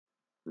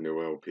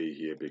new LP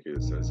here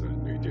because there's a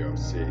new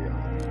DLC.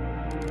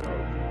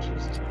 Oh,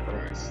 Jesus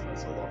Christ,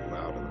 that's a lot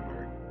louder than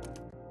me.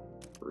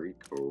 Pretty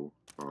cool.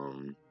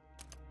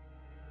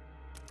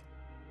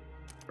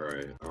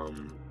 Alright,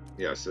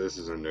 yeah, so this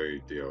is a new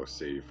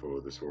DLC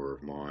for this War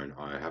of Mine.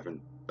 I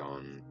haven't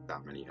done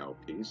that many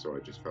LPs, so I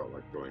just felt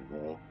like doing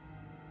more.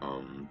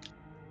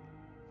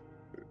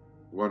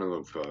 One of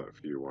the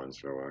few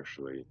ones I'll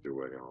actually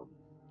do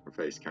a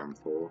face cam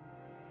for.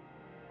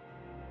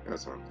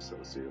 That's on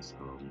Celsius.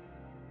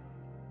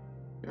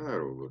 Yeah, that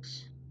all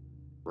looks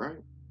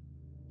right.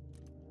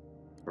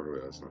 Probably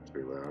that's not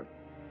too loud.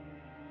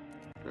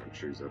 Don't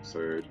choose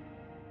episode.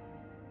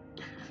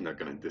 I'm not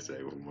gonna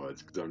disable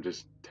mods because I'm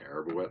just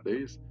terrible at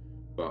these.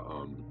 But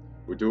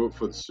we'll do it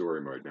for the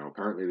story mode now.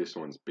 Apparently this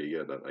one's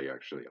bigger, that they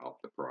actually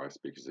upped the price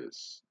because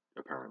it's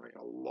apparently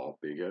a lot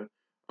bigger.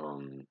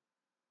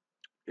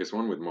 It's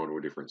one with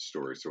multiple different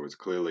stories, so it's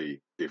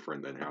clearly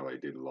different than how they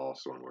did the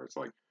last one, where it's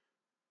like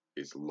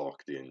it's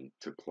locked in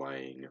to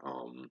playing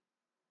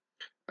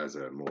as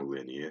a more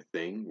linear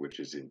thing, which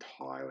is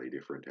entirely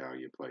different to how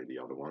you play the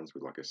other ones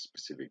with like a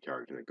specific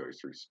character that goes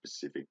through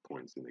specific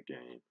points in the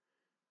game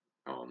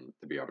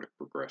to be able to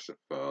progress it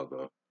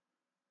further.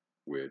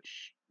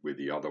 Which with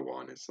the other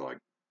one, it's like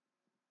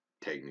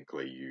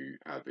technically you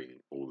having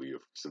all your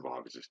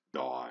survivors just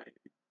die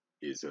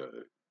is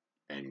a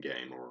end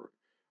game, or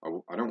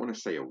I don't want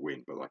to say a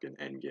win, but like an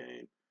end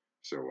game.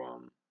 So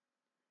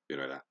you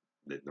know that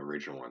the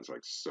original one's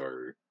like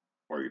so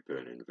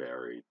open and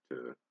varied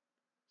to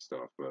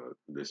stuff, but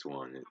this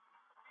one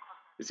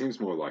it seems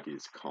more like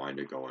it's kind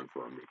of going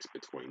for a mix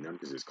between them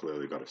because it's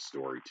clearly got a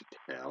story to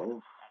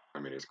tell. I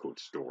mean, it's called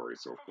story,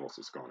 so of course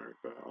it's gonna,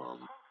 but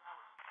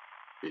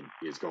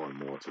it's going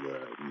more to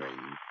the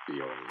main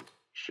feeling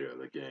shit of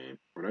the game.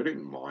 I mean, I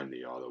didn't mind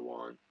the other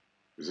one.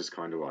 It was just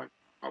kind of like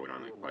I would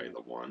only play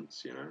it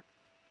once, you know.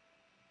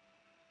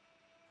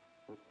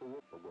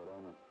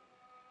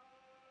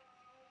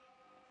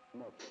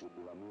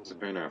 It's a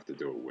pain I have to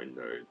do a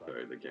window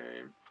though the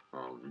game,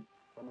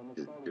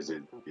 because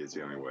it is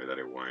the only way that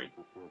it won't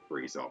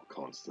freeze up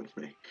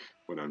constantly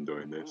when I'm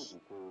doing this.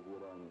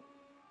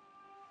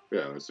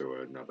 Yeah, there's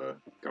also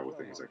another couple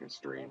things I can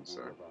stream,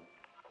 so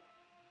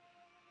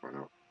why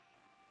not?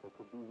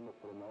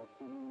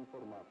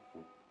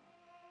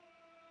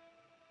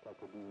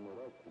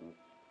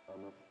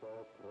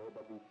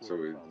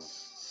 So it's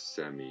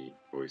semi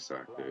voice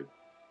acted,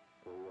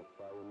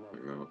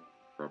 like that,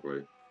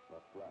 probably,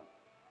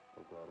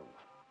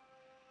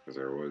 because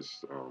there was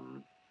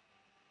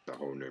the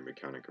whole new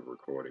mechanic of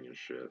recording and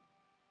shit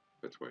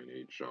between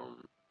each I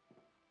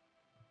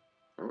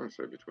want to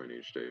say between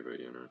each day, but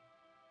you know,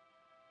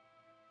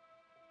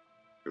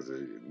 because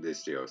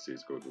this DLC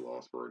is called The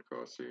Last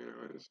Broadcast, so you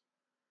know, there's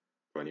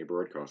plenty of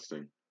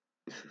broadcasting.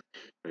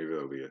 Maybe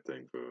that'll be a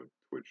thing for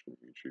Twitch and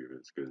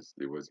YouTubers, because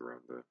it was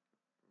around the.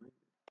 I mean,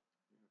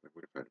 yeah, they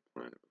would have had to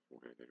plan it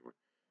beforehand anyway.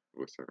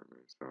 What's that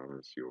remains?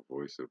 Silence, your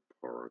voice of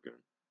Oregon.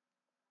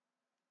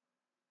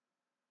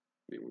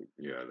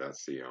 Yeah,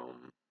 that's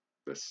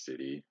the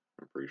city.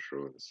 I'm pretty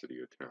sure the city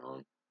or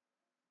town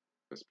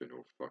that's been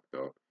all fucked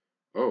up.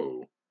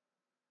 Oh,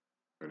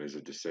 and is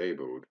it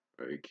disabled?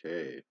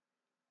 Okay,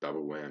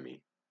 double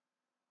whammy.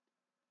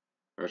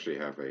 I actually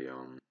have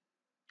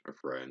a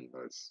friend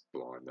that's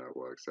blind that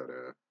works at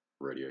a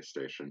radio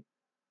station.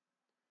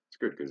 It's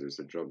good because it's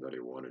a job that he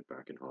wanted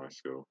back in high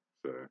school.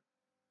 So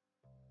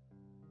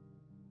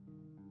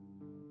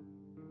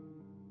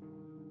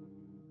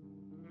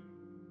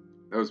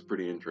that was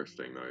pretty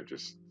interesting though,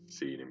 just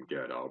seeing him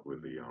get up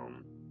with the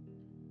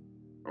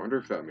I wonder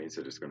if that means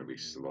that it's going to be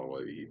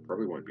slower. He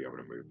probably won't be able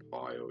to move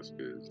piles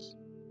because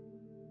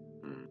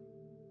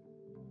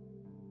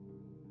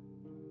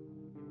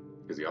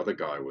the other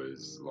guy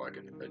was like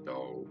an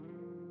adult,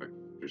 like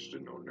just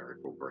an ordinary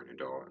full-grown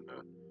adult, and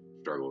the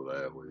struggle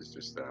there was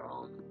just that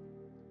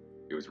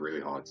it was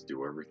really hard to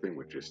do everything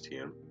with just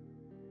him.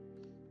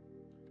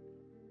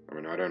 I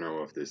mean, I don't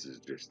know if this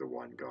is just the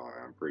one guy.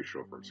 I'm pretty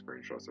sure from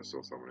screenshots I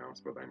saw someone else,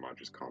 but they might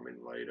just come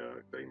in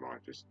later. They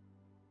might just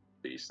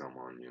be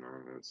someone, you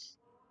know, that's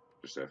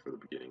just there for the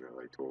beginning that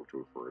they talk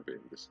to for a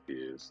bit and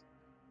disappears.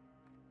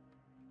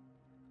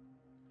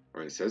 I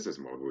mean, it says there's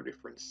multiple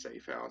different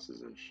safe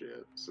houses and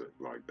shit, so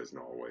like there's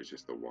not always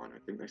just the one. I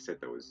think they said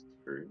there was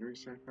 2 new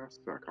safe houses.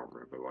 I can't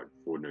remember, like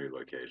 4 new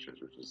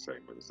locations, which is the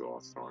same as the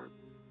last time.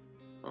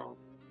 Um,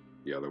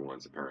 the other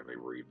one's apparently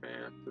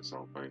revamped or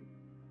something,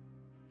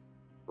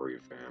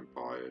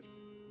 revampired.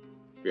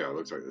 Yeah, it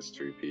looks like there's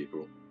 2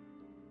 people.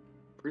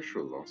 Pretty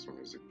sure the last one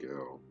is a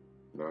girl.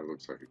 That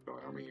looks like a guy.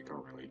 I mean, you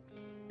can't really.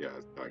 Yeah,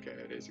 okay,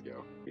 it is a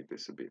girl. Make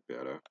this a bit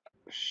better.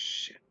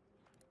 Shit.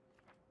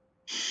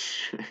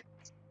 Shit.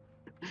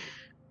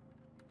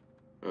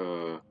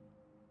 uh,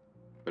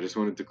 I just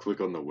wanted to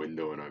click on the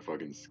window and I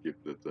fucking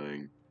skipped the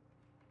thing.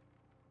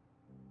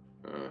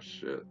 Oh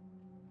shit.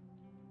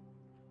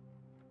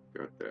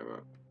 God damn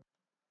it.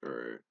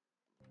 Alright.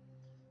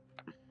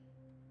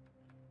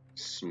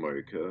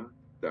 Smoker.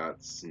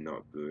 That's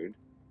not good.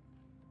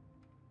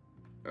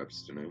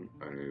 abstinent.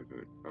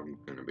 I'm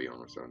gonna be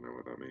honest, I don't know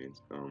what that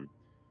means.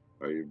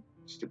 I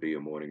used to be a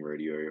morning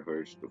radio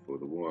host before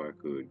the war.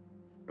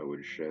 I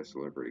would share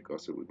celebrity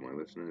gossip with my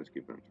listeners,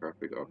 give them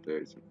traffic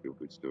updates and feel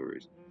good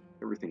stories.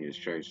 Everything has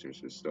changed since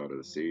the start of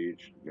the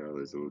siege. Now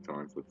there's little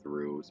time for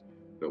thrills,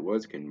 but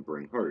words can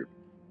bring hope,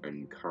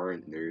 and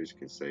current news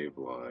can save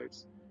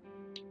lives.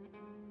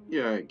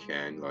 Yeah, it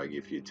can. Like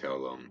if you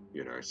tell them,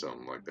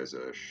 something like there's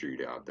a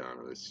shootout down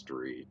on the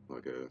street,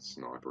 like a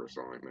sniper or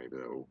something, maybe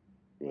they'll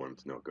want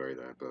them to not go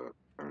there. But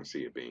I don't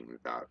see it being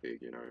that big.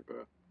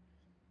 But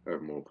I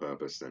have more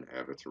purpose than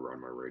ever to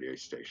run my radio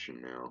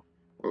station now.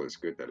 Well, it's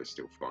good that it's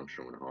still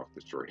functional in a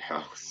half-destroyed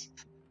house.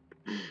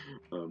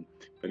 um,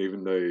 and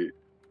even though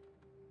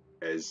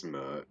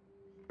Esma,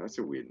 that's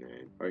a weird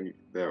name.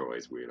 They're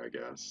always weird, I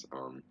guess.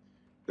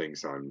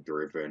 Thinks I'm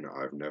driven.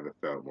 I've never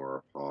felt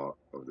more part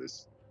of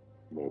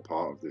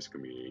this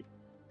community.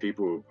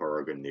 People of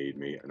Paraga need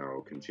me, and I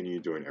will continue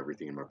doing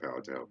everything in my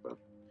power to help them.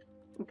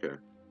 Okay,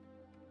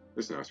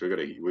 that's nice. We got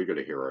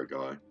a hero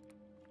guy.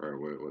 All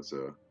right, what's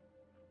a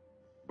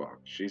fuck?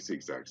 She's the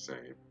exact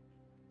same.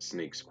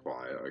 Sneaks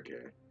quiet.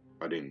 Okay,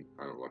 I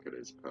don't like it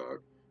as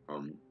perk.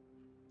 Um,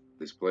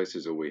 this place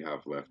is all we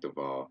have left of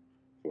our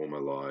former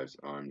lives.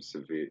 I'm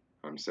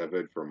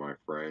severed from my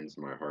friends,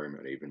 my home,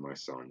 and even my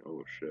son.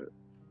 Oh shit.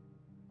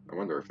 I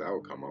wonder if that will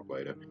come up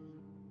later.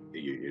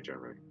 It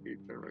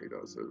generally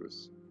does. It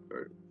was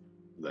very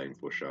lame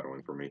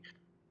foreshadowing for me.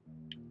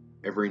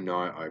 Every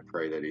night I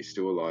pray that he's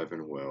still alive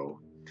and well.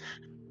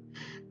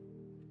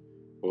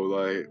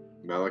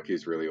 Malik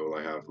is really all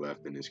I have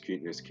left, and his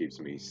cuteness keeps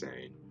me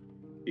sane.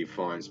 He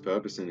finds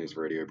purpose in his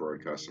radio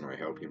broadcast, and I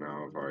help him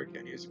out if I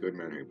can. He's a good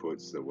man who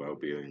puts the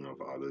well-being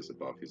of others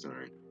above his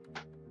own.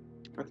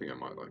 I think I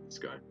might like this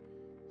guy.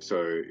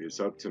 So it's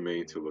up to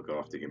me to look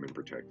after him and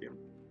protect him.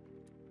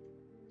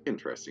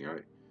 Interesting.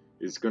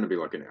 It's going to be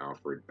like an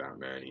Alfred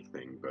Batman-y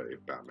thing, but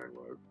if Batman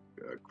were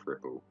a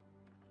cripple.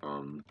 I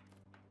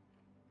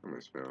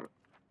almost found.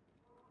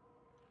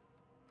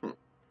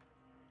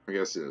 I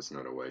guess it's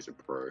not always a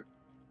pro.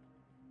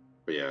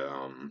 But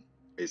yeah,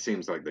 it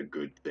seems like the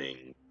good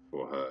thing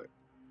for her.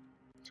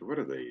 So what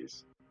are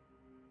these?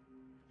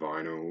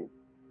 Vinyl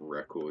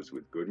records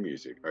with good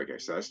music. Okay,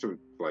 so that's to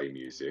play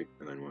music,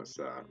 and then what's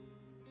that?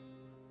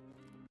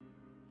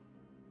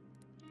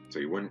 So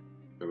you wouldn't.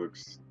 It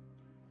looks.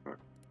 Fuck.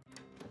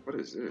 What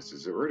is this?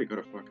 Is it already got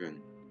a fucking?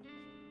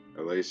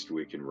 At least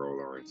we can roll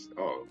our.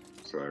 Oh,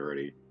 so I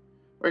already.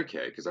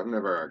 Okay, because I've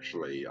never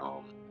actually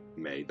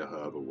made the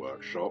Herbal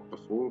Workshop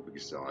before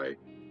because I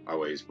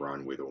always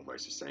run with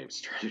almost the same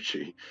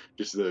strategy.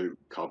 Just the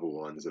couple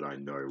ones that I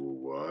know will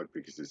work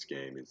because this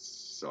game is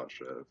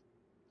such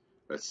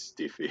a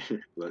stiffy,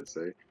 let's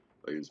say.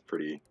 Like it's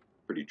pretty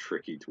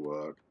tricky to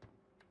work.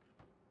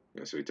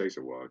 Yeah, so it takes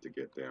a while to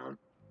get down.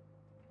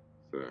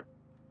 So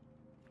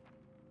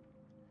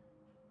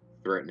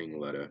threatening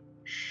letter.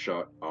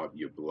 Shut up,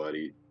 you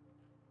bloody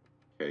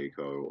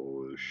Keiko,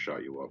 or we'll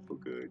shut you up for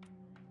good.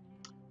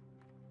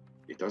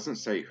 It doesn't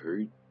say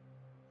who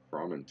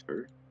from and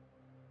to.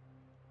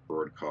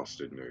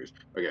 Broadcasted news.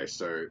 Okay,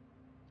 so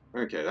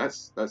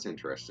that's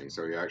interesting.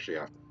 So you actually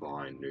have to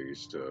find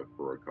news to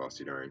broadcast.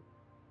 You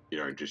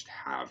don't just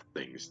have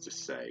things to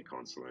say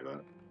constantly.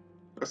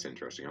 That's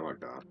interesting. I like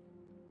that.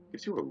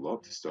 Gives you a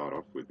lot to start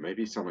off with.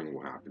 Maybe something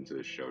will happen to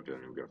the shelter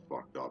and it'll get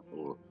fucked up,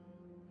 or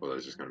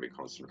there's just gonna be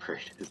constant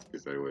raiders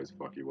because they always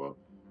fuck you up.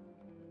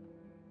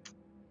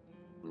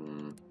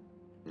 Hmm.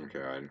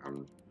 Okay,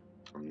 I'm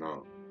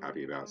not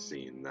happy about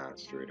seeing that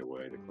straight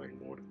away. The clean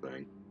water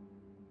thing.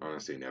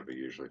 Honestly, never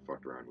usually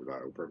fucked around with that.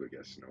 It'll probably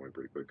get snowy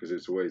pretty quick because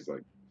it's always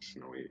like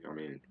snowy. I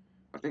mean,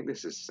 I think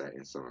this is set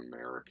in some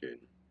American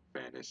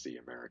fantasy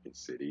American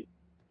city.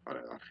 I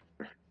don't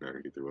know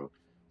American too well.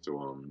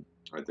 So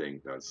I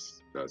think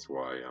that's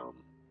why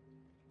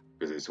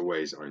because it's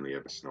always only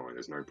ever snowing.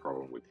 There's no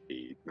problem with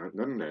heat. Not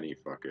in any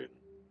fucking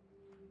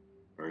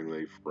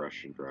only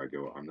fresh and dry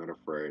go. I'm not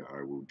afraid.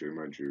 I will do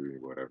my duty,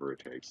 whatever it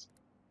takes.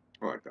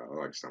 I like that. I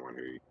like someone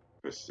who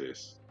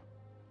persists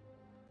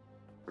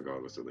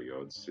regardless of the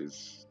odds.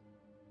 Is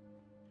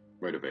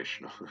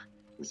motivational,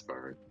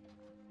 inspiring.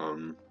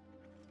 Um,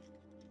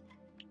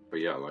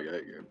 but yeah, like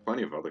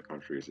plenty of other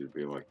countries would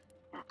be like,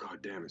 oh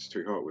god damn, it's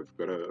too hot. We've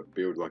got to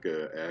build like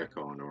a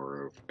aircon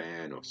or a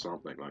fan or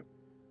something. Like,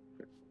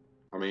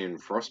 I mean,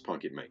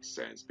 Frostpunk it makes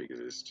sense because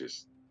it's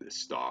just the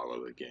style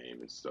of the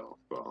game and stuff.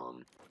 But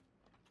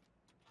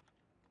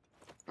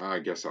I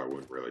guess I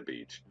wouldn't really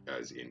be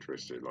as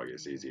interested. Like,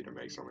 it's easy to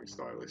make something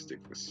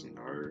stylistic for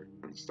snow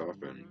and stuff,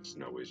 and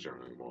snow is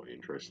generally more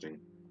interesting.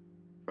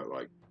 But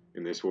like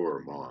in this War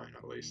of Mine,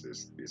 at least,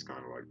 there's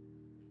kind of like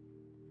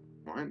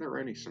why aren't there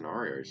any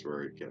scenarios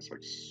where it gets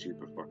like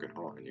super fucking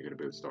hot and you're gonna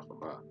build stuff like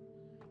that?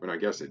 I mean, I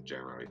guess it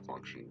generally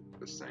functions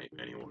the same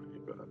anyway,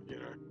 but.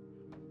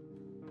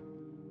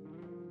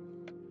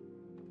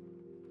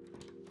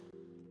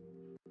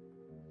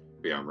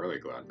 But yeah, I'm really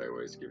glad they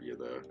always give you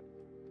the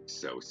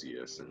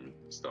Celsius and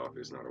stuff.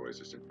 It's not always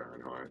just in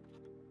Fahrenheit.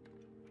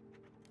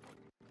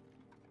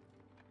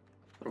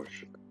 Oh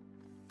shit.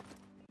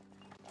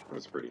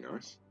 That's pretty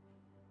nice.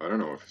 I don't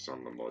know if some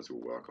of the mods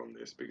will work on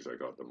this because I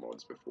got the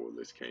mods before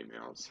this came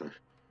out, so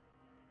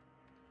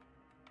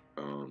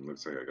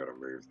looks like I gotta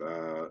move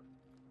that.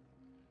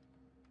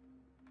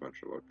 Bunch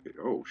of lockpick.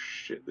 Oh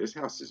shit, this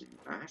house is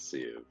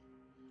massive.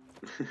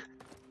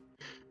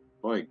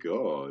 My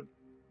god.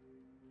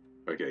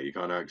 Okay, you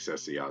can't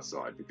access the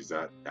outside because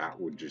that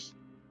would just,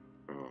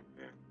 oh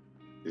man.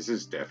 This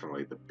is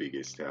definitely the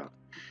biggest house.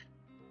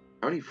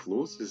 How many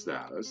floors is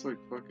that? That's like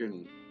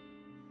fucking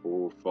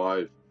 4,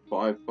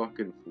 5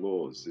 fucking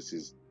floors. This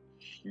is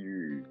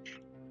huge.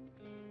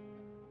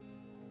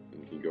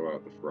 And you can go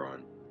out the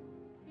front.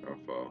 How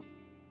far?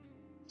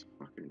 It's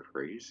fucking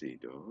crazy,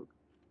 dog.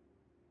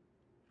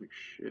 Holy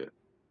shit.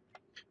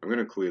 I'm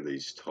gonna clear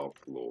these top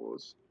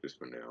floors just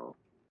for now.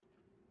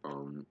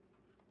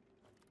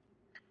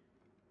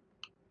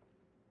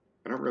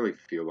 I don't really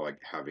feel like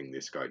having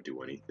this guy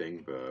do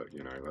anything, but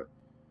you know, like,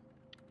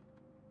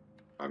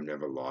 I've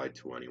never lied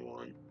to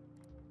anyone.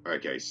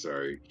 Okay,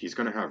 so he's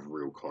gonna have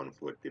real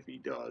conflict if he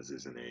does,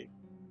 isn't he?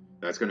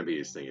 That's gonna be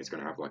his thing. It's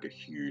gonna have like a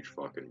huge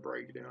fucking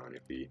breakdown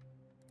if he.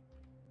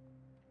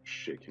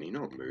 Shit, can he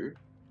not move?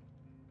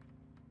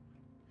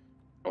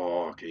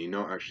 Oh, can he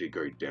not actually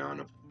go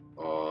down?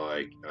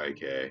 Oh,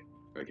 okay.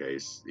 Okay,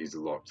 he's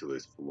locked to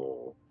this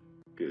floor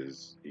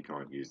because he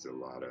can't use the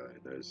ladder.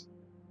 And there's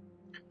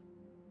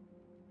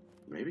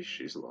maybe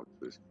she's locked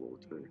to this floor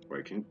too.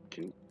 Wait, can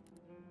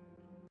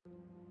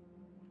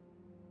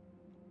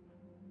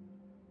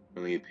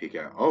only pick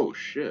out? Oh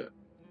shit.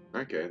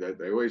 Okay,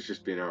 they always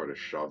just been able to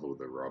shovel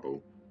the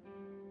rubble.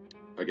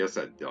 I guess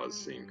that does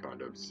seem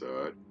kind of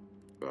absurd,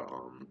 but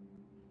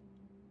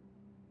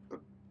the,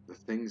 the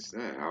thing's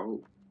there. How?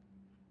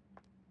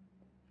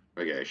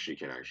 Okay, she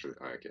can actually.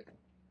 Okay,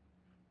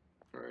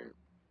 alright.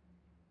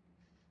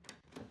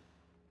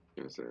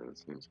 Gonna say that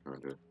seems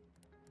kind of.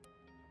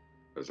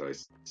 As I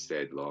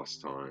said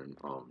last time,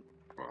 well,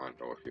 I don't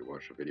know if you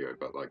watched the video,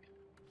 but like,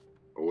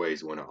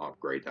 always want to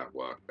upgrade that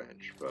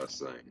workbench first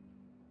thing,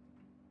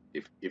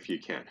 if you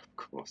can, of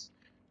course.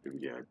 If you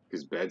can,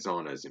 because beds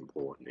aren't as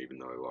important, even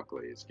though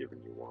luckily it's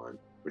given you one,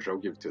 which I'll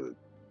give to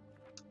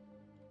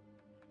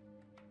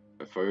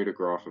a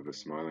photograph of a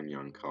smiling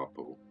young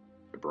couple.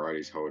 The bride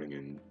is holding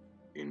an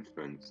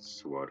infant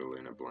swaddled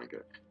in a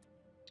blanket.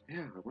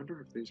 Yeah, I wonder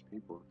if these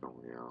people are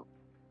going out.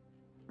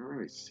 I don't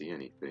really see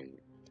anything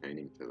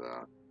pertaining to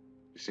that.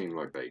 It seemed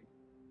like they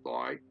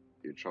liked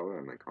each other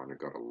and they kind of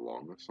got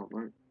along or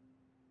something.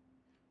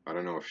 I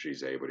don't know if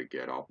she's able to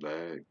get up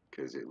there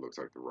because it looks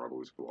like the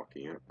rubble is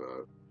blocking it,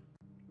 but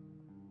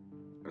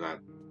and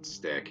that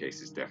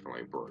staircase is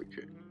definitely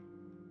broken.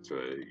 So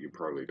you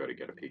probably got to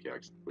get a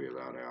pickaxe to clear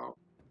that out.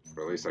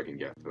 Or at least I can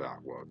get to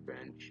that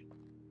workbench.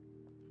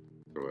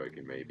 So I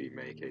can maybe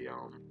make a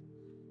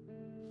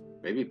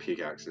maybe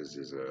pickaxes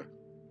is a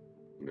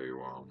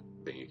new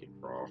thing you can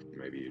craft.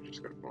 Maybe you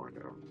just gotta find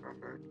out. I don't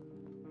know.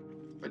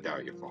 I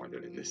doubt you find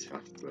it in this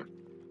house. So.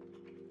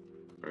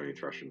 Only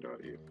trash and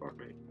dirt you. Fuck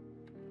me.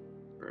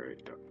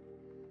 Alright. Yeah.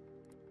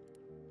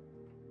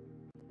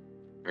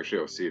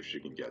 Actually, I'll see if she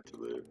can get to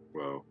the.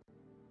 Well,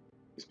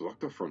 it's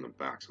blocked off from the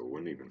back, so it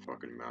wouldn't even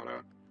fucking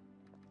matter.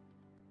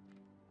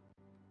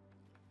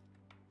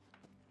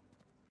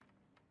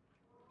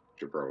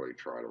 Should probably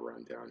try to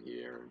run down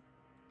here and.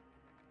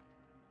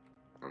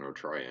 I don't know,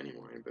 try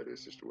anyway, but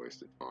it's just a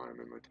waste of time,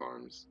 and my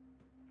time's.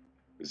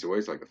 It's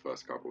always like the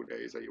first couple of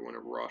days that you want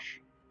to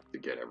rush to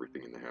get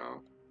everything in the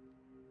house.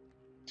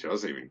 She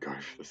doesn't even go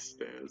for the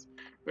stairs.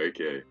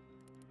 Okay.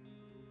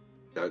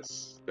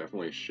 That's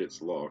definitely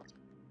shit's locked.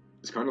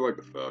 It's kind of like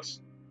the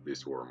first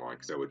This War of Mine,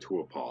 because there were 2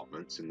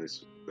 apartments in the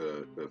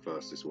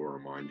first This War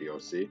of Mine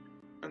DLC,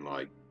 and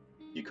like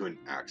you couldn't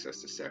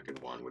access the second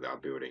one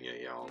without building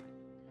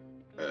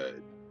a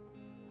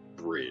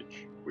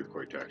bridge with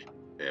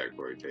air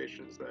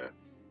quotations there,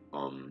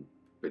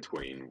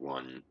 between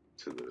one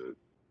to the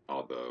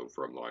other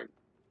from like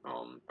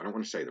I don't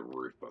want to say the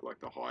roof, but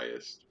like the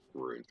highest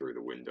room through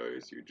the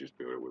windows. You just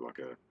build it with like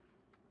a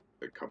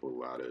couple of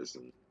ladders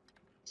and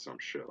some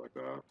shit like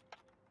that. I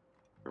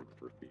don't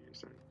remember if you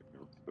used anything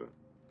else, but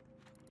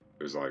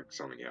it was like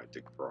something you had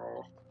to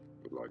craft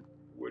with like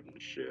wooden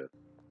shit,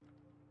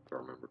 if I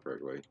remember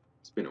correctly.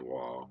 It's been a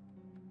while.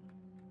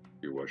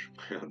 If you watched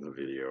my other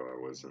video, I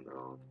wasn't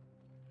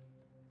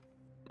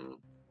mm.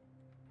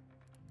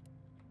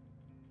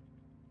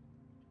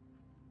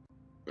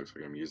 Looks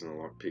like I'm using a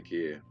lockpick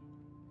here.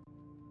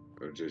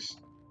 But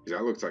just because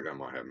that looks like that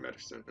might have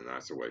medicine, and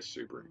that's always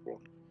super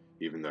important.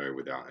 Even though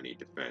without any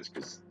defense,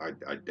 because I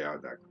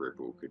doubt that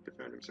cripple could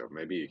defend himself.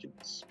 Maybe you could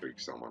spook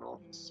someone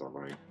off or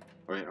something.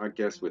 I mean, I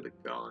guess with a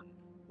gun,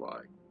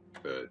 like,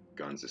 but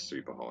guns are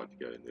super hard to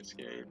get in this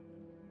game.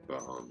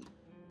 But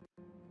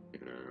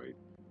you know,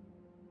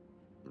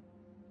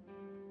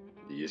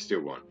 you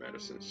still want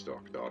medicine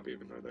stocked up,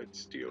 even though they'd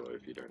steal it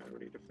if you don't have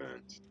any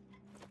defense.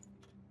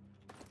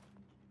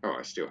 Oh,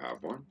 I still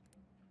have one.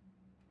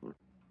 I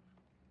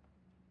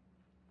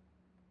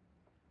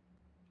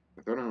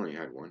thought I only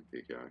had one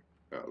big guy.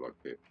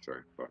 Lockpick.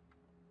 Sorry, fuck.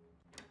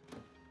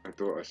 I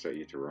thought I set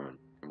you to run.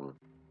 Come on.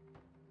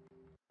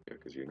 Yeah,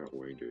 because you're not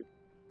wounded.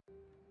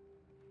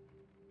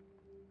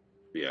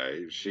 Yeah,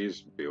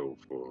 she's built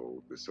for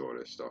all the sort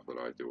of stuff that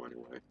I do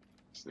anyway.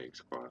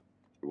 Sneaks quiet.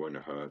 It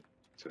wouldn't hurt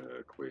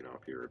to clean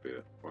up here a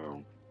bit.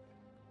 Well,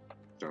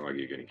 it's not like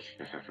you're gonna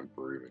get out and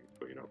broom and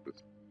clean up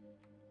this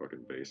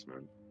fucking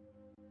basement.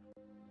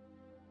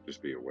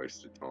 Just be a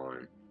waste of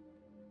time.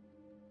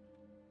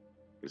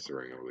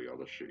 Considering all the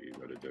other shit you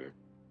gotta do.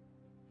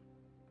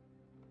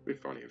 It'd be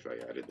funny if they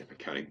added the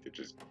mechanic to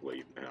just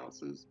clean the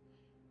houses.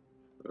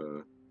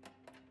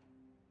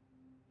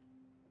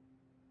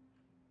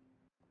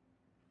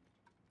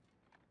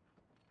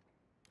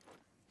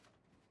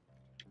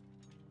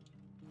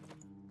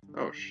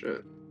 Oh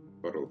shit.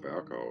 Bottle of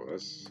alcohol.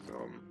 That's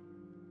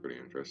pretty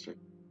interesting.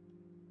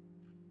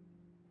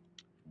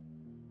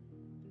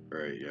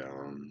 Right, yeah,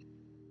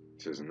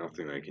 so there's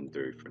nothing they can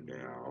do for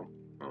now.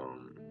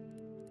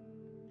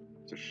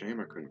 It's a shame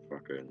I couldn't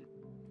fucking...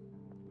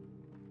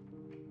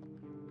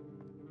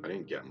 I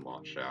didn't get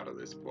much out of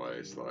this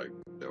place, like,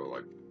 there were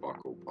like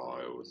fuck all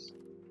piles.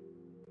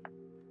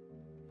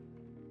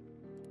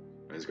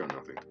 And he's got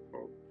nothing to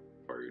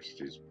post.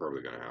 He's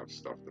probably gonna have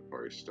stuff to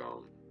post,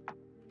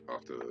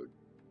 after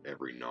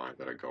every night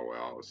that I go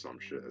out or some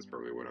shit. That's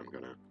probably what I'm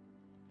gonna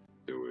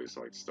do, is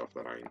like stuff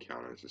that I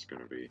encounter is just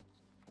gonna be...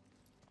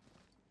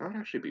 That would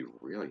actually be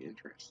really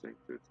interesting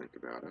to think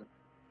about it.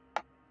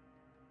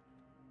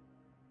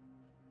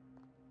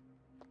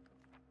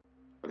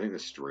 I think the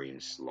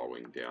stream's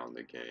slowing down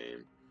the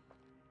game,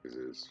 because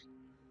it's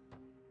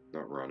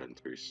not running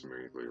too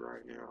smoothly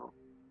right now.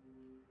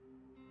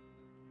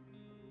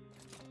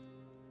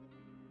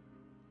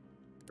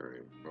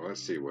 Alright, well,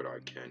 let's see what I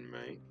can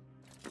make.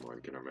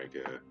 Like, can I make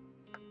a...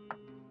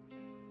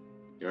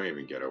 You don't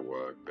even get a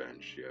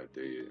workbench yet,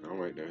 do you? Oh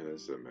wait, no,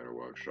 there's the metal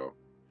workshop.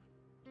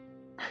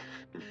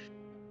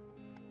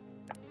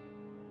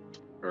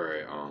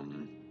 Alright,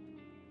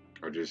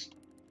 I'll just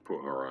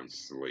put her on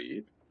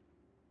sleep.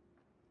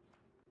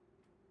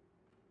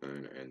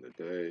 And end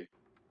the day.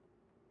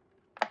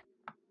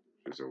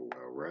 She's all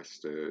well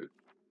rested.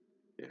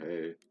 Yeah,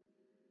 hey.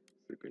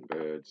 Sleep in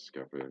bed,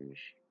 scavenge,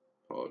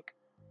 pod.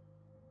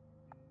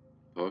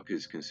 Park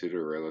is considered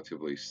a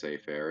relatively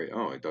safe area.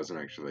 Oh, it doesn't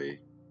actually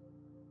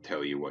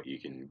tell you what you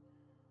can...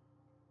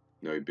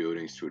 No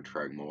buildings to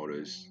attract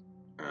mortars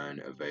and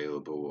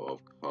available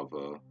of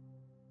cover.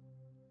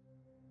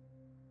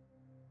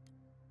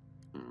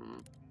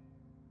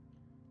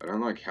 I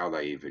don't like how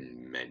they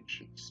even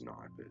mention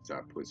snipers.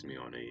 That puts me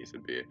on ease a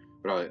bit.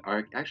 But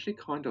I actually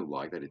kind of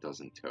like that it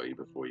doesn't tell you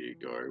before you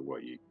go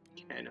what you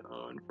can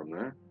earn from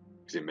there.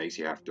 Because it makes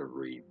you have to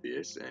read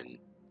this and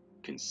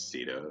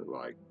consider,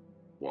 like,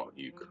 what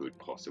you could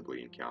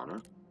possibly encounter.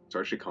 So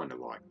I actually kind of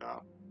like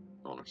that,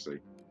 honestly.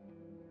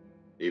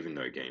 Even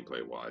though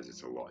gameplay-wise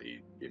it's a lot,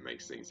 it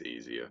makes things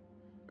easier.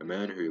 A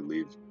man who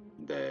lived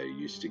there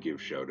used to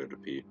give shelter to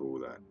people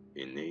that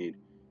in need.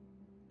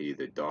 He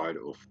either died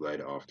or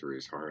fled after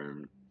his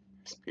home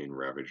has been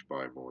ravaged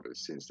by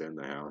mortars. Since then,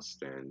 the house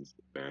stands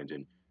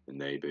abandoned. The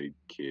neighbor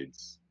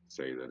kids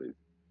say that it...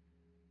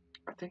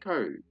 I think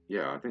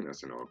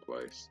that's an old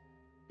place.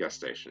 Gas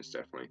stations,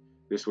 definitely.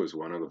 This was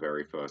one of the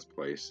very first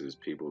places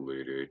people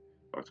looted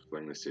after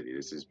fleeing the city.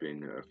 This has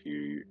been a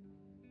few...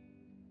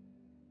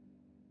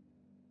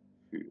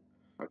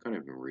 I can't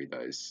even read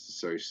that. It's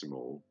so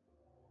small.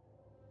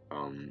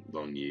 Long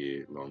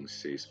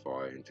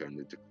ceasefire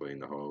intended to clean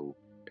the whole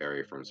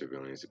area from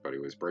civilians, but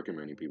it was broken.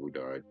 Many people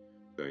died,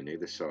 though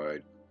neither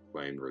side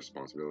claimed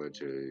responsibility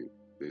to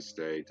this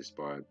day.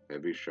 Despite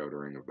heavy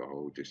sheltering of the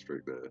whole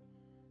district, the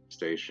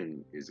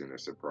station is in a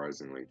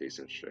surprisingly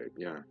decent shape.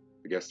 Yeah,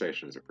 the gas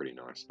station is a pretty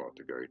nice spot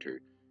to go to.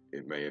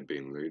 It may have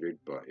been looted,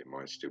 but it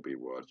might still be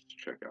worth to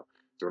check out.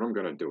 So what I'm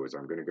going to do is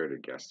I'm going to go to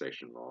the gas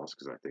station last,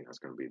 because I think that's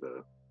going to be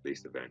the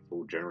least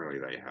eventful. Generally,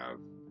 they have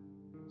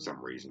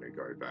some reason to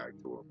go back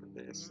to them, and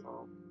there's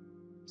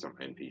some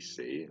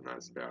NPC, and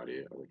that's about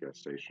it at the gas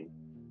station.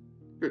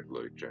 Good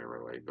loot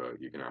generally, but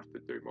you're gonna have to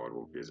do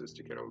multiple visits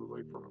to get all the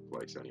loot from a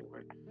place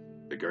anyway.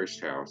 The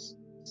ghost house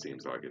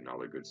seems like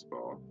another good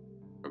spot.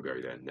 I'll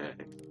go there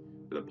next.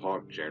 The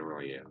park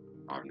generally,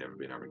 I've never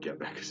been able to get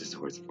there because it's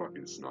always a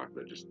fucking sniper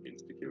that just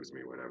insta kills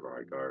me whenever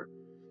I go.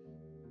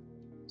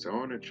 So I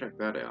want to check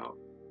that out,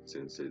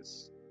 since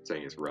it's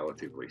saying it's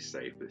relatively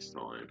safe this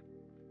time.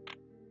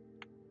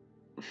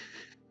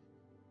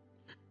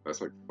 That's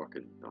like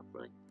fucking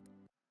nothing.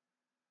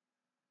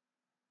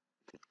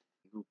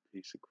 Single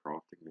piece of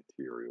crafting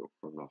material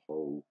from the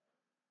whole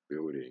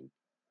building.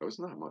 There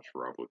wasn't that much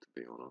rubble, to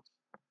be honest.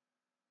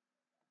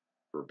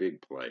 For a big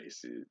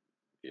place,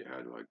 it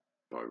had like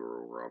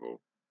bugger all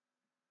rubble.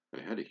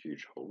 And it had a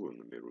huge hole in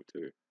the middle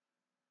too.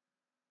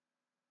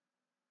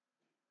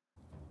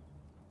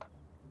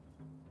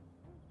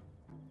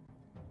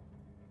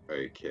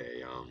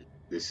 Okay,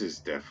 this is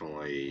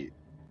definitely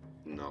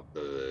not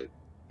the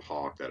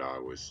park that I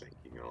was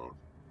thinking of.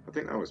 I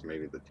think that was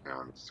maybe the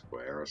town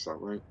square or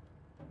something.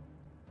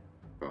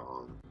 But,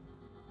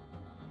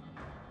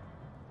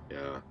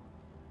 yeah.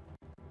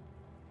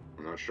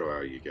 I'm not sure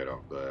how you get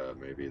up there.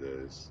 Maybe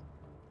there's...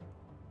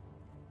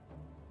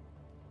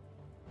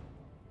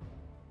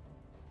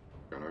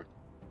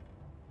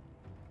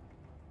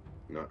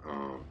 No,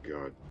 oh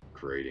god,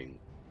 creating.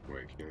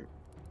 Wait, can you...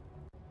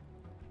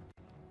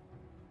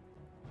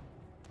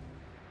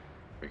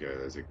 Okay,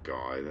 there's a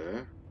guy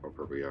there. I'll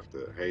probably have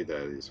to... Hey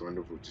there, it's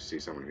wonderful to see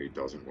someone who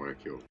doesn't want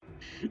to kill.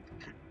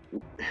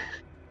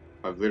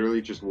 I've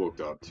literally just walked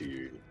up to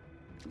you.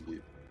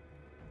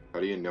 How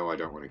do you know I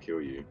don't want to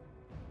kill you?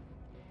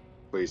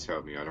 Please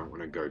help me, I don't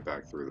want to go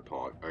back through the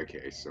park.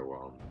 Okay,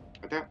 so,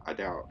 I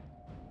doubt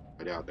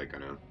they're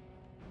gonna...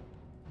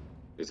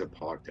 Is a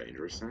park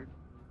dangerous then?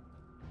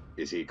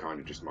 Is he kind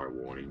of just my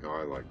warning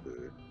guy, like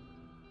the...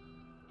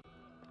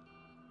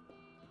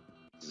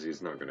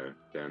 He's not gonna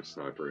damn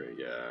sniper it,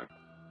 yeah.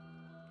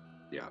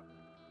 Yeah.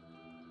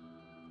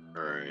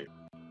 Alright.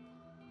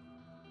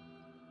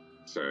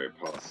 So,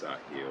 past that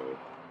hill.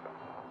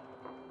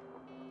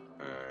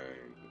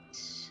 And...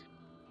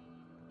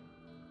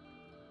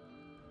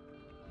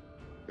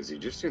 Is he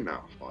just in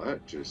that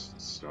hut, just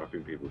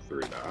sniping people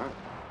through that?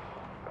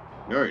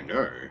 No,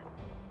 no.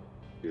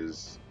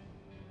 Because...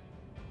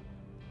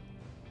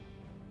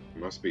 He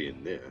must be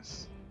in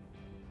this.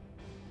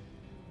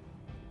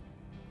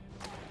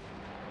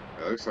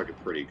 That looks like a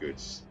pretty good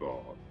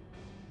spot.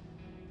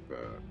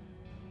 But...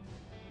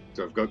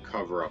 So I've got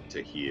cover up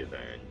to here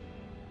then.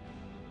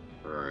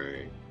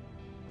 Alright.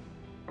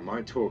 I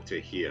might talk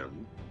to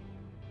him.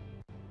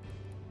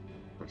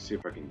 Let's see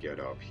if I can get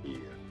up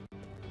here.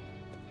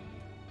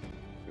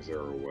 Is there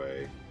a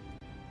way?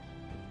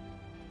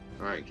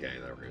 Okay,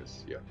 there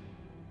is. Yep.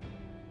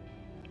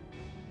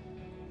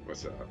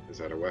 What's that? Is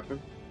that a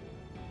weapon?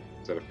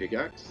 Is that a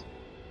pickaxe?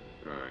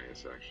 Alright,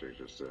 it's actually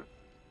just a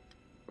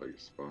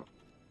loot spot.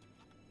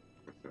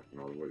 What's that?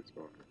 Another loot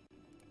spot.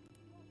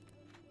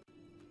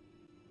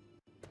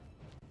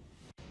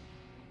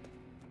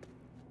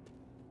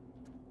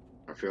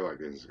 I feel like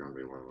this is going to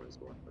be one of those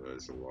ones where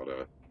there's a lot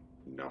of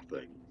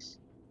nothings.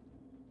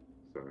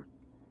 So...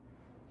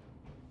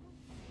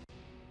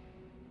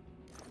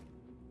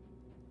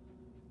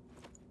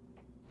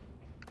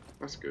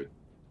 That's good.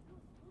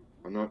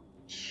 I'm not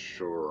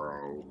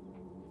sure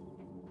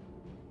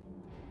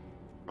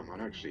I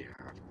might actually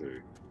have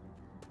to.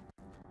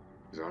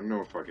 Because I don't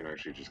know if I can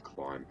actually just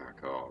climb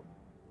back up.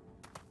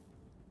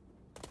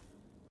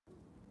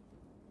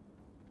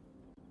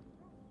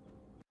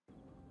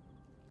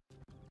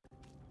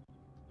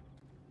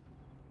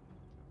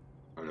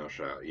 I'm not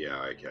sure.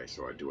 Yeah, okay,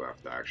 so I do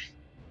have to actually...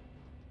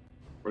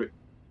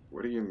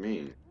 What do you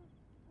mean?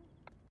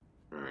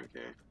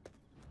 Okay.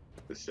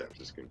 The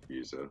sepsis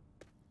confuser.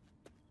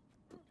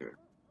 Okay.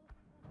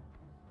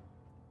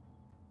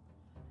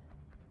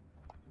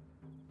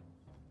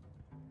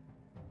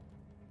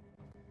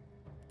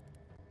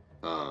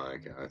 Ah,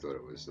 okay, I thought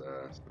it was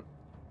there. So.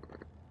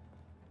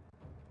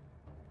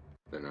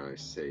 Then I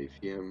save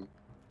him.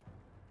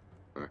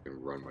 I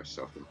can run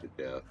myself into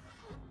death.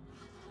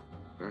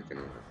 I can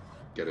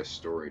get a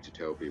story to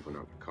tell people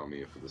not to come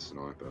here for the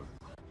sniper.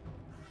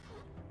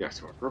 Yeah,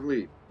 so I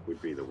probably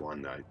would be the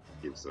one that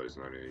gives those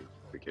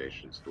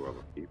notifications to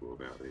other people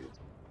about these.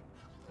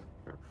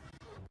 Yeah.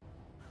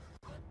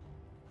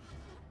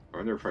 I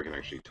wonder if I can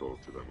actually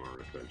talk to them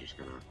or if they're just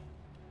gonna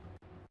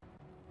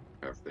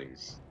have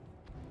things.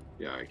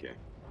 Yeah, okay.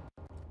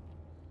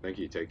 Thank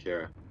you, take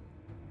care.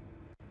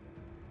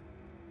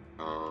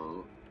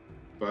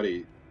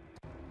 Buddy,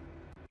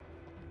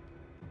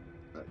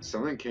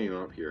 something came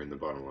up here in the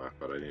bottom left,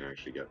 but I didn't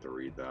actually get to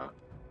read that.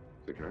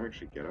 So can I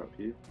actually get up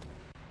here?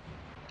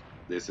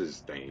 This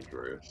is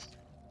dangerous.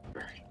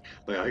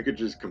 Like, I could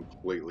just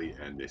completely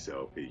end this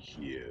LP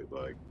here,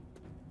 like,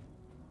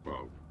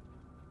 well,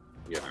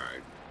 yeah, I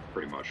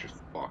pretty much just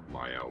fuck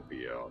my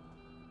LP up,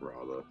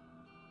 rather.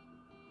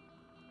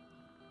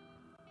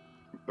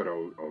 But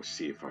I'll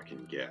see if I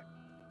can get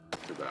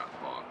to that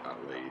part, at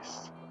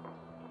least.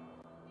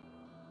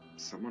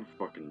 Someone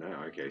fucking there.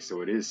 Okay,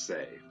 so it is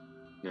safe.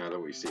 Now that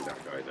we see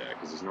that guy there,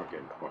 because he's not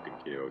getting fucking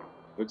killed.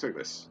 Looks like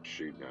they're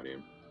shooting at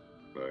him,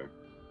 though.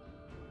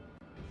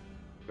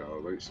 Is that a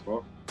loot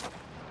spot?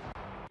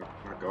 Oh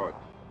my god.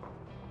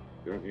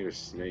 You don't need a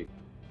snake,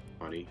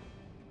 honey.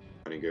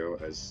 Honey girl,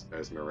 as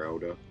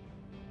Esmeralda.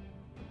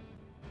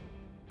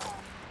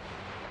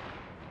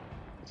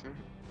 What's that?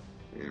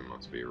 Yeah, it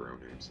must be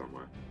around him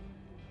somewhere.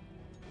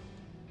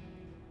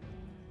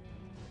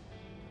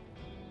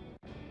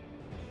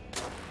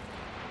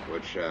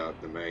 Watch out,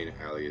 the main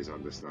alley is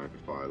under sniper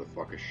fire. The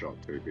fucker shot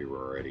 2 people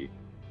already.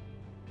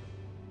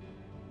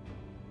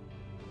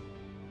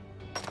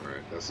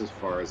 Alright, that's as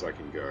far as I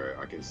can go.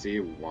 I can see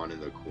one in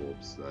the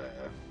corpse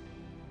there.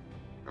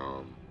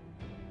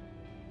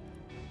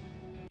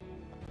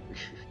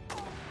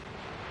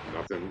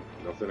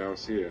 Nothing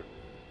else here.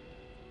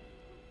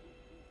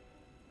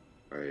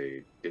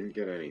 I didn't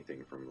get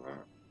anything from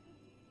that.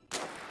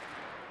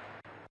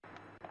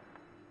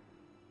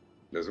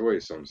 There's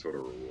always some sort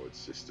of reward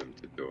system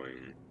to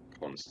doing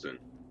constant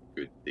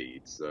good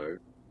deeds, though.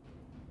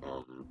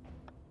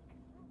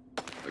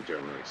 Like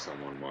generally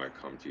someone might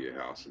come to your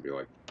house and be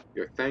like,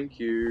 "Yo, thank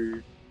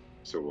you."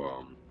 So,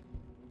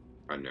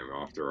 I don't know,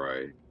 after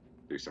I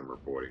do some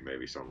reporting,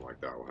 maybe something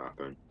like that will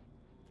happen.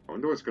 I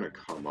wonder what's going to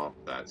come up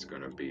that's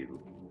going to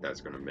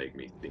make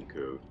me think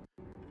of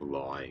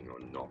lying or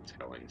not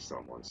telling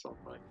someone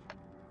something.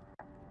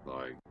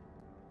 Like,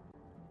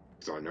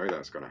 because I know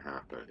that's going to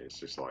happen. It's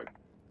just like,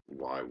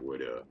 why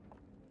would it?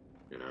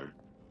 You know?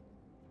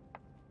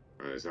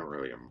 I mean, it's not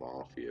really a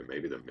mafia.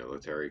 Maybe the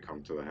military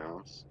come to the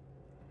house?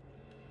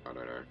 I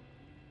don't know.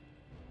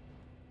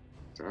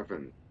 So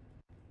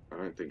I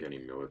don't think any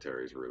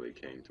militaries really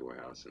came to a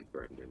house and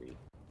threatened any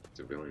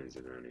civilians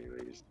in any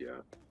of these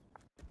yet.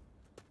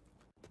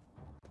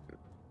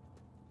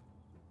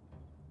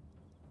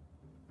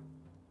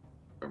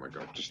 Oh my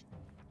god, just,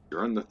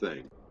 you're on the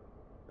thing.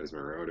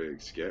 Esmeralda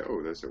scared.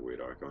 Oh, that's a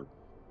weird icon.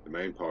 The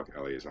main park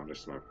alley is under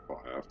smoke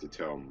fire. I have to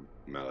tell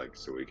Malik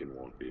so he can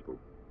warn people.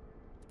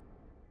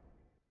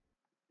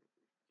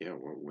 Yeah,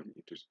 well, wouldn't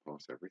you just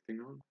pass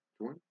everything on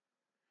to one?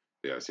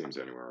 Yeah, it seems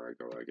anywhere I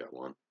go, I get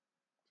one.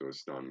 So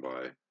it's done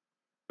by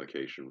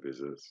location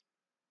visits.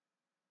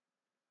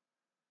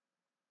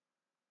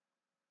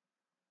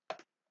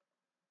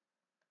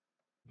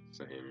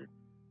 Same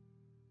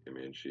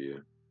image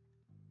here.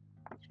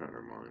 I'm trying to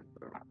remind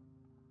though.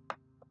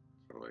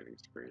 It's a lighting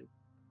screen.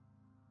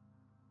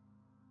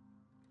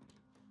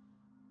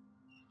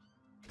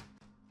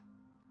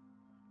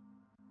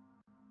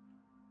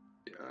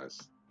 Yeah,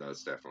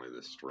 that's definitely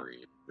the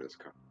stream that's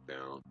cut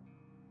down.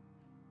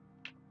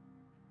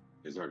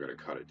 It's not going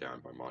to cut it down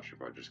by much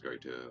if I just go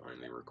to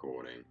only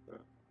recording.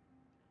 But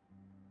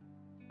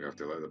we have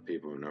to let the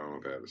people know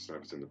about the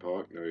snipers in the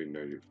park. No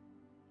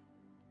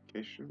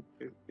notification,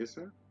 is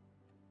there?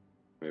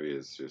 Maybe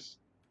it's just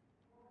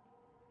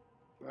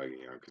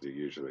lagging out because it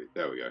usually.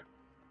 There we go.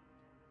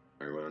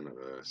 I went at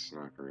the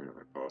sniper and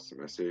I passed the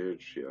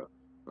message. Yeah.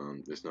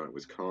 This night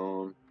was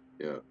calm.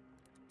 Yeah.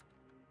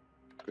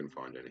 Couldn't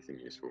find anything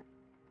useful.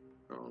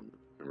 I'm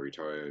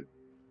retired.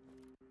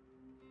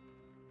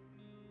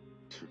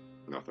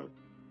 Nothing.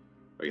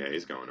 Okay,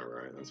 he's going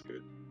alright. That's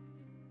good.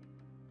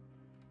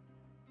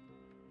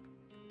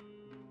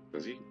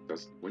 Does he?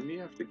 Wouldn't he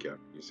have to get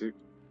music?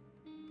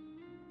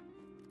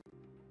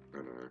 I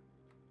don't know.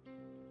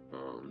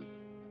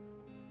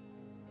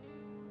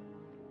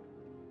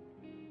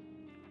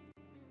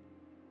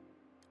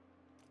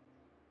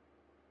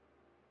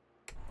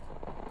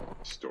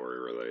 Story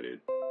related.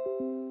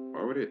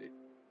 Why would it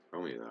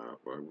tell me that?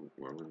 Why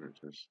wouldn't it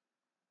just?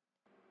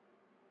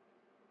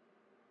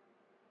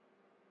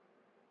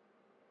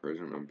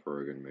 Present on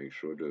program, make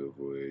sure to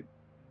avoid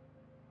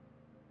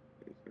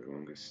the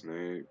longest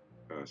snake.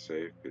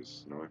 Safe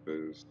because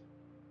snipers.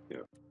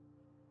 Yep.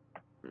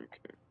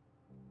 Okay.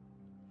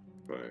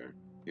 Fire.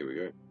 Here we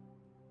go.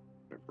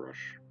 A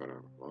brush, but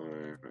I'm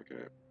alive.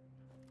 Okay.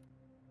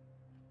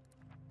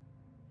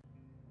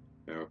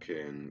 How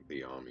can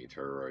the army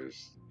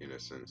terrorize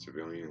innocent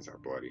civilians?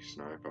 That bloody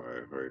sniper.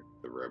 I hope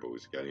the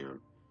rebels get him.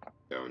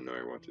 They'll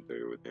know what to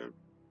do with him.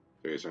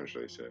 They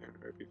essentially say,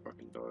 I hope he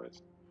fucking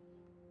dies.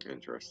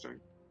 Interesting.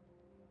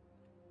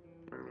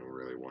 I don't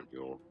really want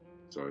your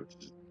side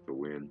to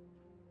win.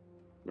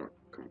 Not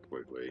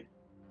completely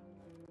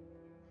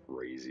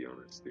crazy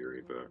on its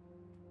theory, but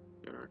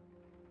you know,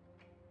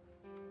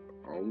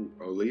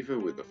 I'll leave it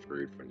with the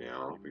food for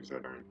now because I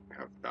don't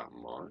have that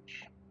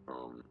much.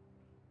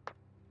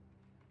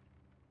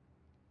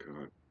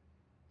 God,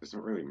 there's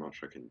not really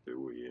much I can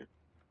do here.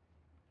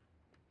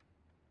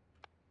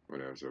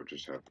 Whatever, so I'll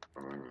just have.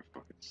 I'm gonna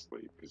fucking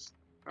sleep because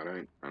I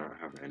don't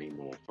have any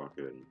more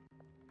fucking.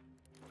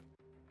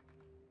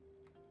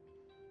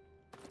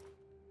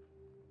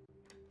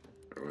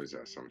 I always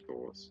have some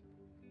thoughts.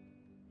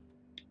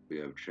 We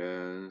have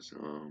chairs.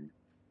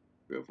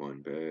 We have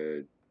one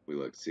bed. We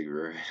like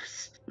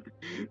cigarettes.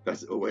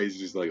 That's always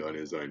just like on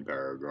his own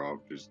paragraph,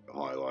 just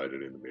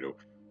highlighted in the middle.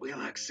 We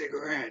like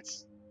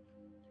cigarettes.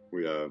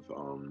 We have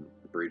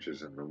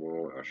breaches in the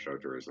wall. Our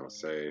shelter is not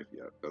safe.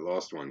 Yeah, the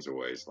last one's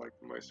always like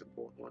the most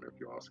important one, if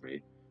you ask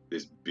me.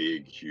 This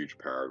big, huge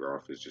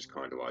paragraph is just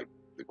kind of like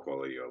the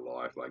quality of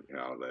life, like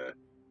how they're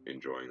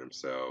enjoying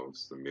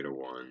themselves. The middle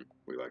one,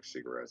 we like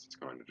cigarettes. It's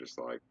kind of just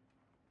like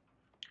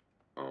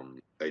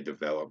they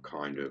develop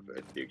kind of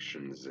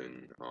addictions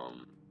and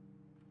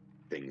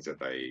things that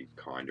they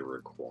kind of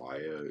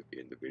require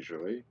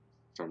individually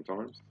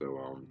sometimes.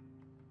 So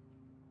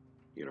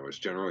you know, it's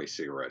generally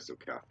cigarettes or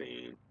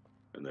caffeine,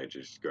 and they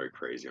just go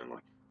crazy on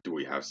like, do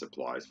we have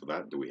supplies for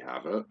that? Do we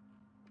have it?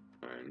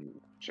 And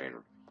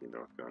generally, you're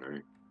not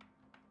gonna.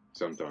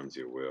 Sometimes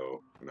you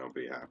will, and they'll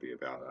be happy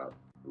about that.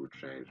 It would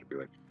change. It'd be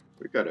like,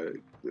 we got a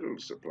little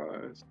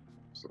supplies.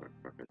 So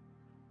fucking,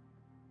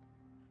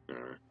 you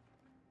know,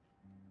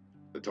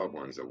 the top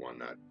one's the one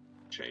that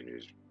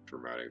changes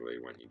dramatically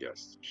when you get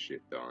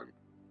shit done.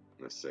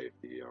 And the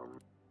safety,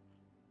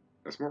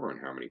 that's more on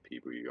how many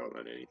people you got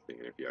than anything,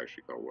 and if you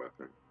actually got a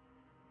weapon.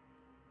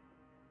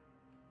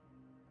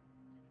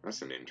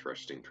 That's an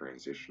interesting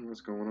transition.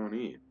 What's going on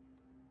here?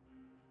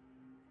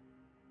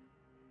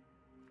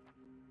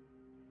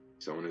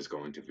 Someone is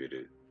going to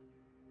visit.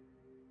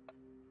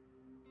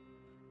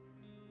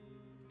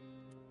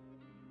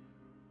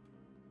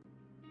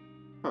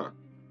 Huh.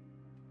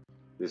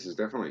 This is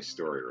definitely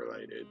story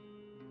related.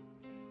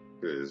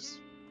 Because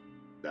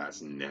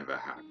that's never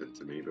happened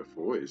to me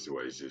before. It's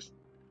always just...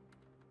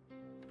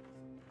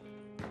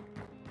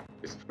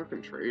 It's a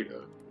fucking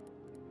trader.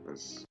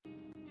 That's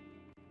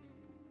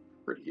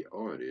pretty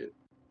odd. It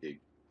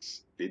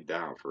did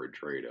that for a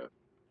trader.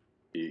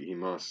 He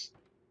must...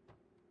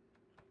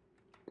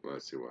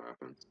 Let's see what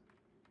happens.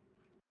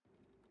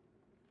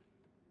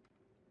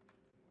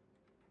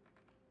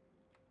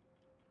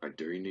 I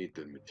do need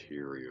the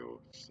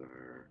material, so...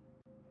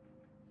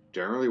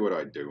 Generally what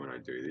I do when I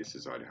do this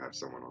is I'd have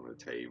someone on the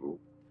table,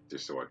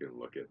 just so I can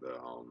look at the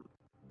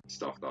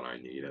stuff that I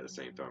need at the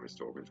same time as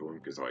talking to him,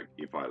 because like,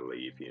 if I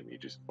leave him, he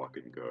just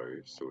fucking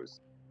goes, so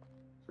it's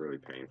really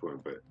painful,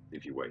 but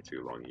if you wait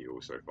too long, he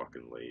also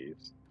fucking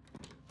leaves.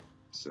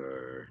 So...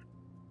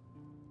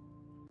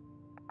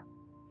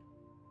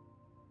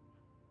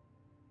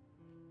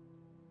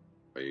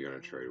 Are you gonna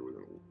trade with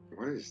him?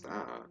 What is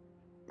that?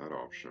 That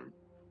option?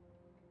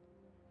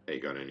 Hey,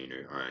 got any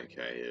new... Oh,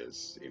 okay,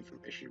 here's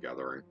information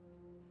gathering.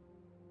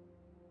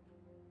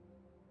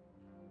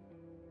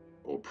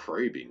 Or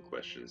probing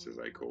questions, as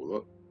they call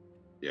it.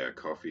 Yeah,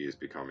 coffee is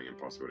becoming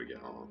impossible to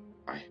get on.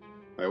 I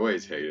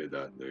always hated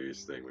that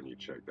news thing when you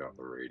checked out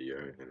the radio,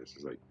 and it's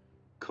just like,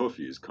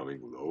 coffee is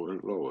coming lower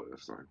and lower.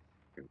 It's like,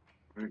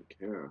 I don't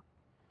care.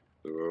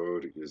 The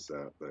word is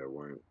that they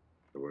won't...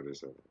 The word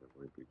is that they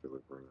won't be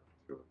delivering it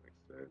until the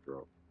next day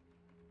drop.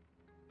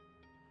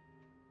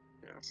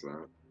 Yeah,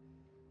 so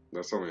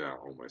that's something that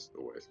almost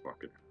always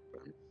fucking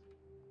happens.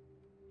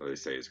 They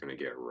say it's going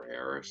to get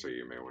rarer, so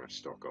you may want to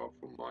stock up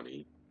for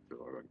money to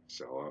like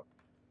sell it.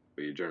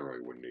 But you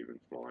generally wouldn't even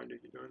find it.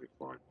 You'd only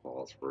find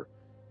parts for it.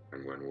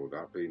 And when will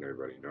that be?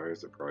 Nobody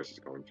knows. The price is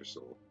going to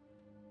soar.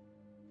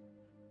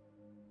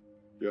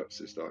 Yep,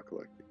 so start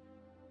collecting.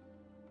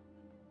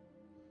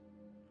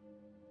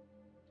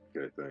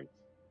 Okay, thanks.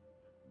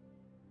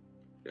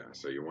 Yeah,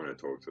 so you want to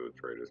talk to the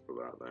traders for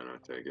that then, I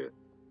take it.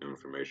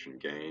 Information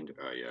gained?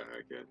 Yeah,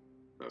 okay.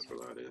 That's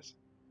what that is.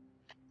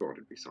 Thought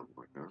it'd be something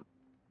like that.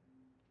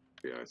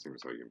 Yeah, it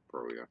seems like you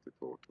probably have to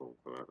talk to them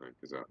for that then,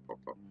 because that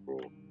popped up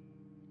before.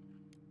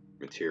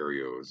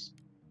 Materials,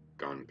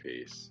 gun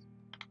piece.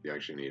 You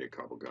actually need a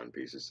couple gun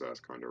pieces, so that's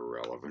kind of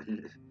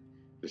irrelevant.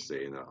 Just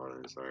seeing that on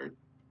its own.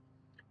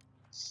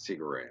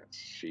 Cigarettes.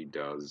 She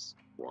does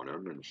want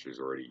them, and she's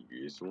already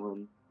used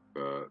one,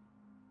 but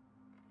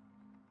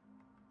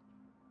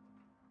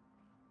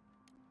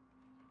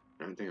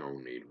I don't think I'll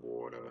need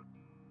water.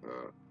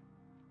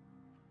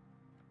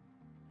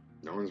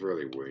 No one's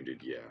really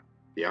wounded yet.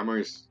 The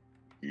ammo's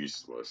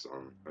useless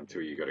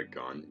until you got a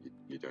gun.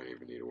 You don't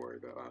even need to worry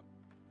about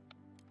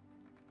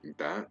that.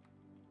 That,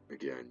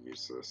 again,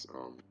 useless.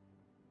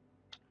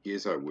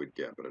 Here's I would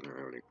get, but I don't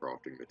have any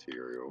crafting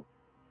material.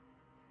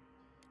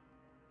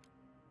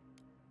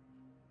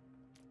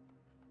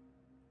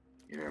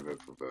 You have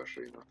it for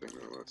virtually nothing,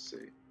 though. Let's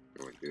see.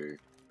 No, we do.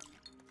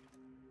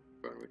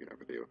 But we can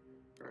have a deal.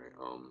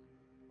 Alright,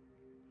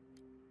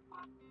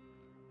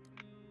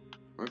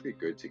 might be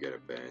good to get a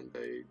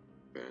band-aid,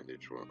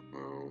 bandage one.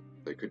 Well,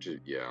 they could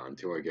just, yeah,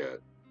 until I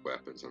get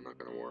weapons, I'm not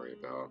gonna worry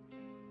about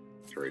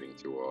trading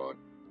too hard.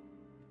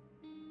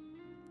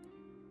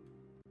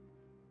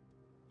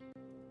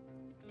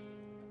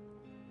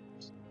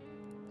 Just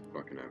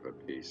fucking have a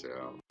peace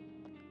out.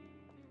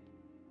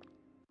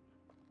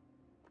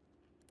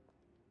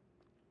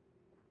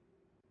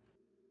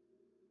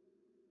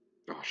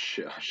 Oh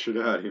shit, I should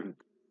have had him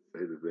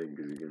say the thing,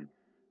 because you can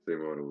say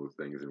multiple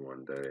things in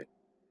one day.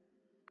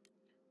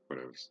 What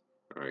else?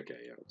 Okay,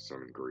 yeah,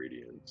 some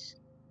ingredients.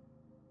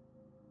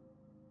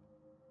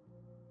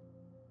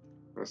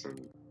 That's a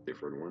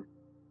different one.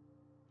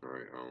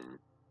 Alright,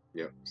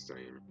 yep,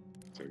 same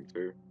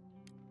too.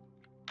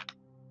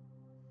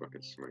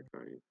 Fucking smoke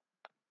that.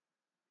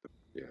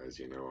 Yeah, as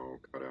you know, I'll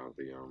cut out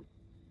the,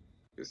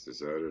 it's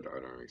deserted. I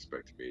don't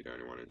expect to meet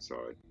anyone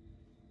inside.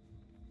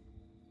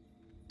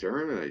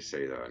 Generally, they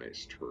say that and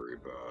it's true,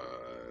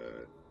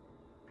 but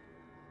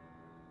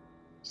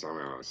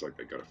somehow it's like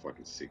they got a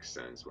fucking sixth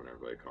sense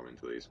whenever they come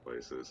into these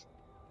places.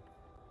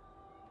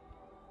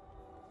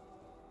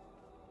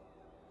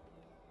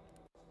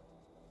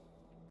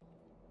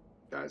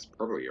 That's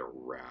probably a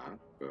rat,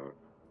 but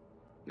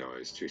no,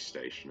 it's too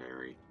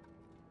stationary.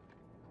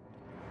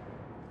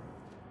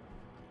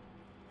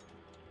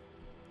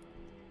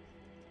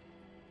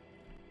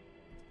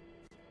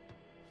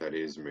 That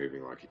is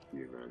moving like a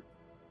human.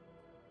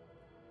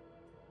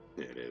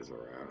 Yeah, it is a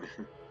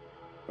rat.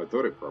 I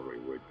thought it probably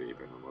would be,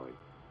 but I'm like,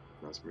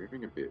 that's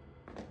moving a bit.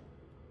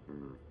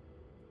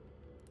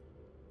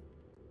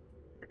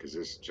 Because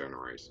this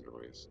generates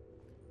noise.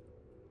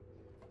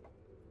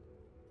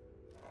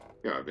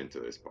 Yeah, I've been to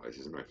this place.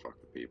 There's no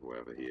fucking people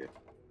ever here.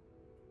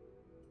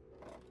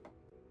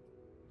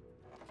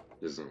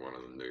 This isn't one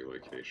of the new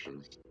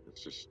locations.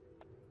 It's just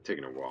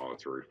taking a while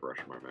to refresh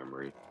my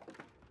memory.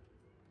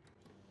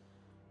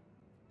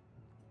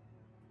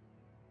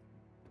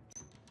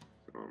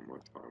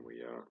 What time are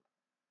we at?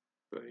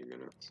 30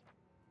 minutes.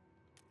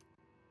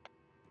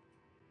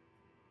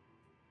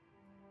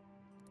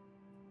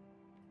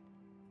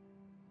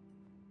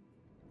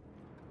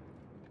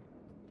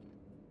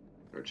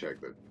 I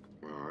check the.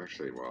 Well,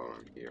 actually, while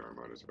I'm here, I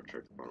might as well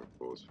check the bottom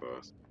floors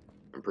first.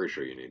 I'm pretty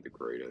sure you need the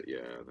grader.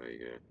 Yeah, there you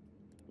go.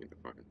 Need the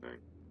fucking thing.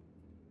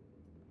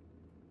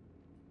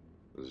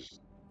 There's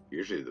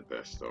usually the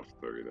best stuff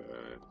through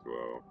there as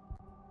well.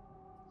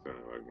 It's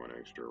only like one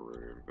extra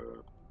room,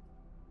 but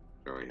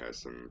it only has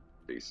some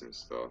decent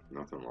stuff.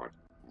 Nothing like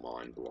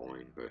mind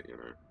blowing, but you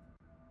know,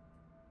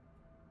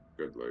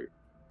 good loot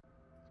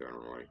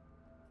generally.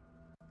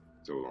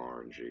 It's all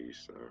RNG,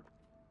 so.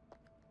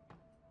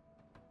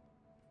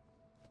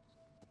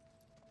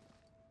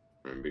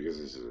 And because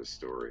this is a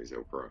story,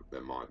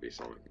 there might be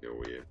something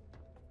new here.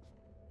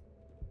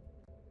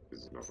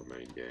 This is not the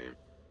main game.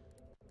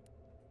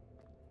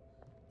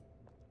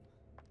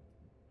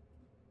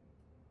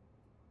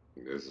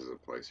 This is a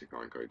place you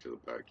can't go to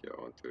the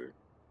backyard to.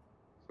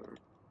 So,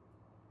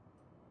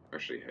 I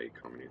actually hate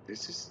coming here.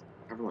 This is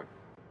having like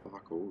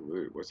fuck all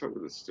loot. What's up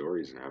with the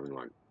stories and having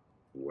like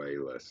way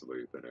less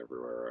loot than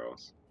everywhere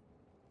else?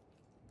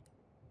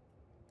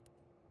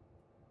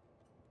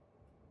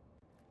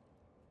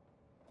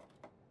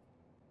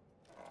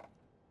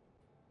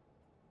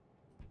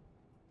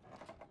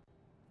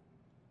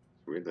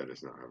 It's weird that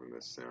it's not having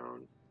this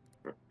sound.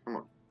 But come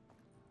on.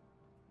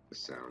 The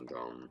sound,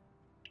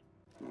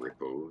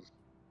 ripples.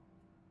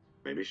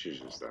 Maybe she's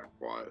just that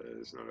quiet that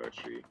it's not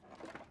actually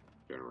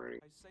generating.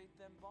 I saved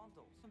them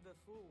bundles. I'm the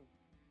fool.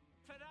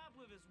 Fed up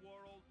with his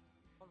world.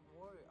 Don't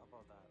worry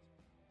about that.